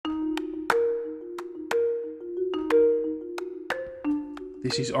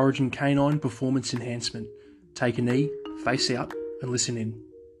This is Origin Canine Performance Enhancement. Take a knee, face out, and listen in.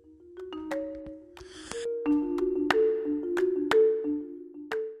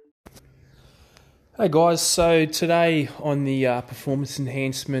 Hey guys, so today on the Performance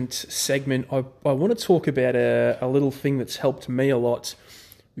Enhancement segment, I want to talk about a little thing that's helped me a lot,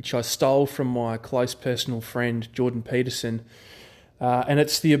 which I stole from my close personal friend, Jordan Peterson, and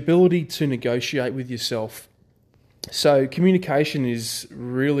it's the ability to negotiate with yourself. So communication is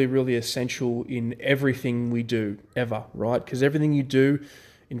really, really essential in everything we do, ever, right? Because everything you do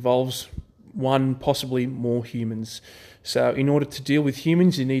involves one, possibly more humans. So in order to deal with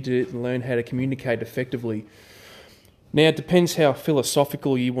humans, you need to learn how to communicate effectively. Now, it depends how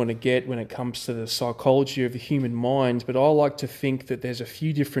philosophical you want to get when it comes to the psychology of the human mind, but I like to think that there's a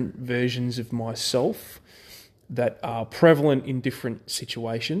few different versions of myself that are prevalent in different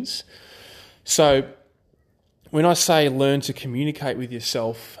situations. So when I say learn to communicate with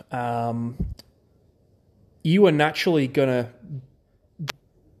yourself, you are naturally going to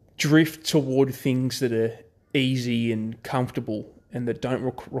drift toward things that are easy and comfortable and that don't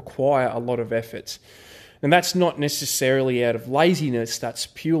require a lot of effort. And that's not necessarily out of laziness, that's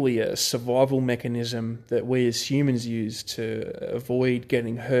purely a survival mechanism that we as humans use to avoid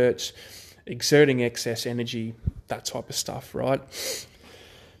getting hurt, exerting excess energy, that type of stuff, right?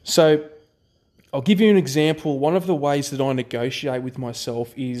 So I'll give you an example. One of the ways that I negotiate with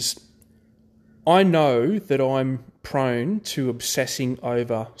myself is I know that I'm prone to obsessing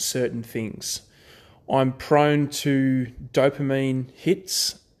over certain things. I'm prone to dopamine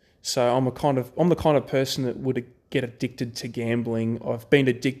hits. So I'm the kind of person that would get addicted to gambling. I've been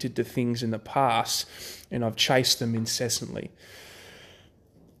addicted to things in the past and I've chased them incessantly.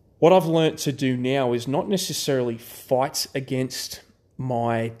 What I've learnt to do now is not necessarily fight against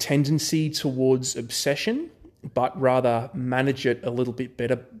my tendency towards obsession, but rather manage it a little bit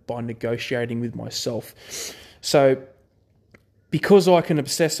better by negotiating with myself. So because I can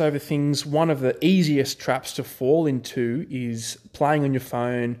obsess over things, one of the easiest traps to fall into is playing on your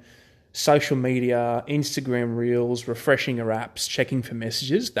phone, social media, Instagram Reels, refreshing your apps, checking for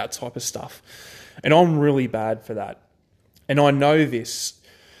messages, that type of stuff. And I'm really bad for that. And I know this.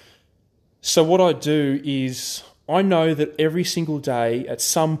 So what I do is I know that every single day at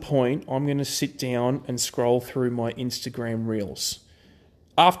some point I'm going to sit down and scroll through my Instagram Reels.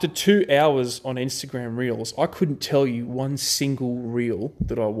 After 2 hours on Instagram Reels, I couldn't tell you one single reel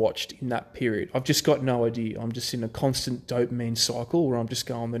that I watched in that period. I've just got no idea. I'm just in a constant dopamine cycle where I'm just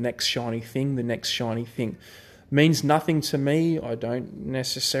going the next shiny thing, the next shiny thing. Means nothing to me. I don't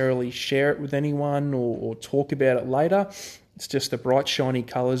necessarily share it with anyone or talk about it later. It's just the bright shiny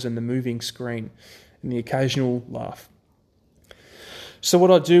colours and the moving screen and the occasional laugh. So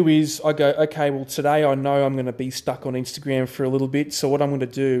what I do is I go, okay, well today I know I'm going to be stuck on Instagram for a little bit. So what I'm going to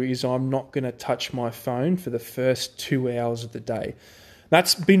do is I'm not going to touch my phone for the first 2 hours of the day.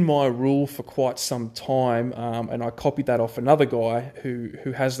 That's been my rule for quite some time, and I copied that off another guy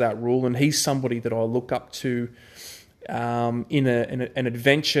who has that rule, and he's somebody that I look up to in an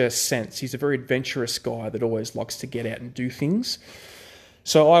adventure sense. He's a very adventurous guy that always likes to get out and do things.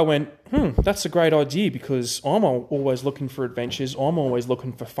 So I went, that's a great idea because I'm always looking for adventures. I'm always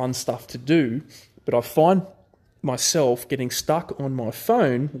looking for fun stuff to do. But I find myself getting stuck on my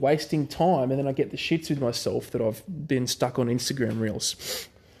phone, wasting time, and then I get the shits with myself that I've been stuck on Instagram Reels.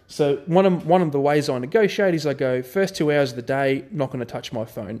 So one of the ways I negotiate is I go, first 2 hours of the day, not going to touch my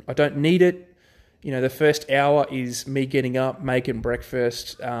phone. I don't need it. You know, the first hour is me getting up, making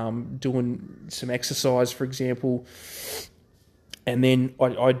breakfast, doing some exercise, for example. And then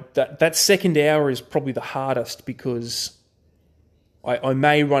that second hour is probably the hardest because I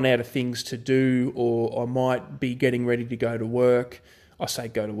may run out of things to do, or I might be getting ready to go to work. I say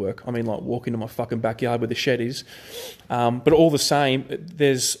go to work. I mean like walk into my fucking backyard where the shed is. But all the same,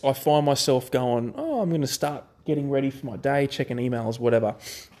 I find myself going, I'm going to start getting ready for my day, checking emails, whatever.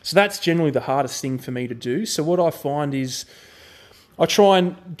 So that's generally the hardest thing for me to do. So what I find is I try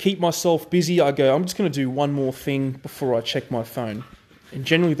and keep myself busy. I go, I'm just going to do one more thing before I check my phone. And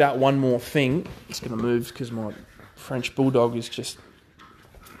generally that one more thing, it's going to move because my French bulldog is just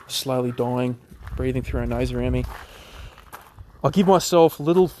slowly dying, breathing through her nose around me. I give myself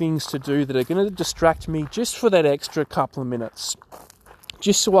little things to do that are going to distract me just for that extra couple of minutes.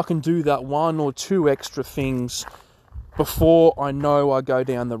 Just so I can do that one or two extra things before I know I go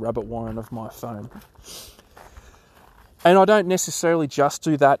down the rabbit warren of my phone. And I don't necessarily just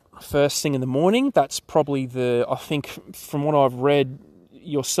do that first thing in the morning. That's probably I think from what I've read,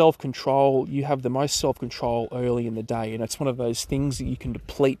 your self-control, you have the most self-control early in the day, and it's one of those things that you can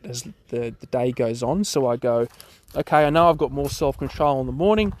deplete as the day goes on. So I go, okay, I know I've got more self-control in the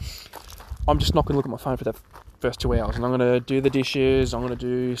morning. I'm just not going to look at my phone for the first 2 hours, and I'm going to do the dishes. I'm going to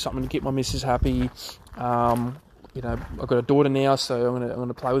do something to keep my missus happy. You know, I've got a daughter now, so I'm going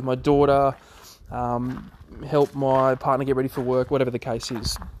to play with my daughter, help my partner get ready for work, whatever the case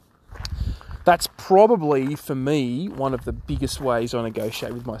is. That's probably, for me, one of the biggest ways I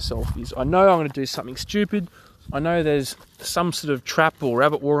negotiate with myself is I know I'm going to do something stupid. I know there's some sort of trap or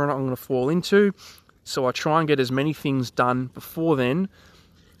rabbit warren I'm going to fall into. So I try and get as many things done before then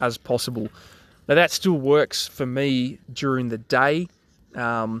as possible. Now that still works for me during the day.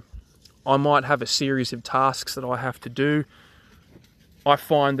 I might have a series of tasks that I have to do. I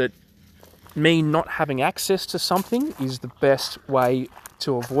find that me not having access to something is the best way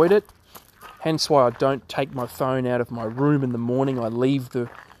to avoid it. Hence why I don't take my phone out of my room in the morning. I leave the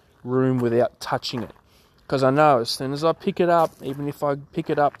room without touching it. Because I know as soon as I pick it up, even if I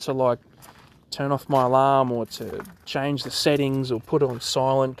pick it up to like turn off my alarm or to change the settings or put it on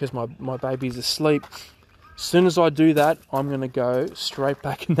silent because my baby's asleep, as soon as I do that, I'm going to go straight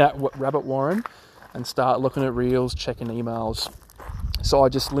back in that rabbit warren and start looking at reels, checking emails. So I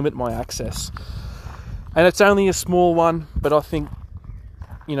just limit my access. And it's only a small one, but I think,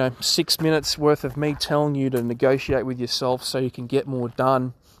 6 minutes worth of me telling you to negotiate with yourself so you can get more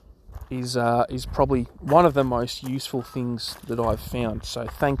done is probably one of the most useful things that I've found. So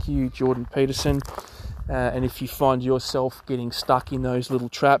thank you, Jordan Peterson. And if you find yourself getting stuck in those little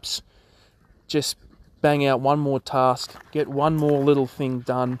traps, just bang out one more task, get one more little thing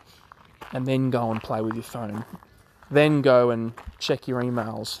done, and then go and play with your phone. Then go and check your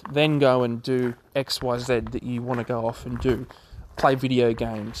emails. Then go and do X, Y, Z that you want to go off and do. Play video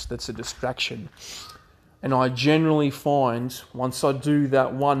games, that's a distraction. And I generally find once I do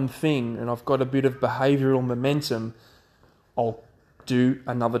that one thing and I've got a bit of behavioural momentum, I'll do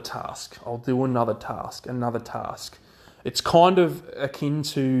another task. I'll do another task. It's kind of akin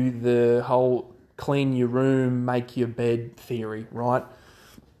to the whole clean your room, make your bed theory, right?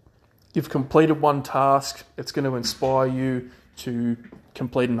 You've completed one task, it's going to inspire you to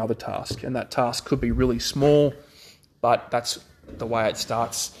complete another task. And that task could be really small, but that's the way it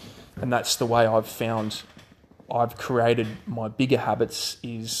starts. And that's the way I've found I've created my bigger habits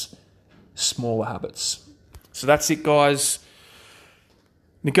is smaller habits. So that's it, guys.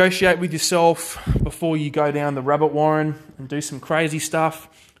 Negotiate with yourself before you go down the rabbit warren and do some crazy stuff.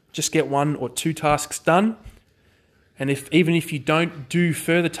 Just get 1 or 2 tasks done. And even if you don't do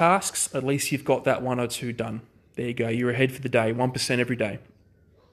further tasks, at least you've got that 1 or 2 done. There you go. You're ahead for the day, 1% every day.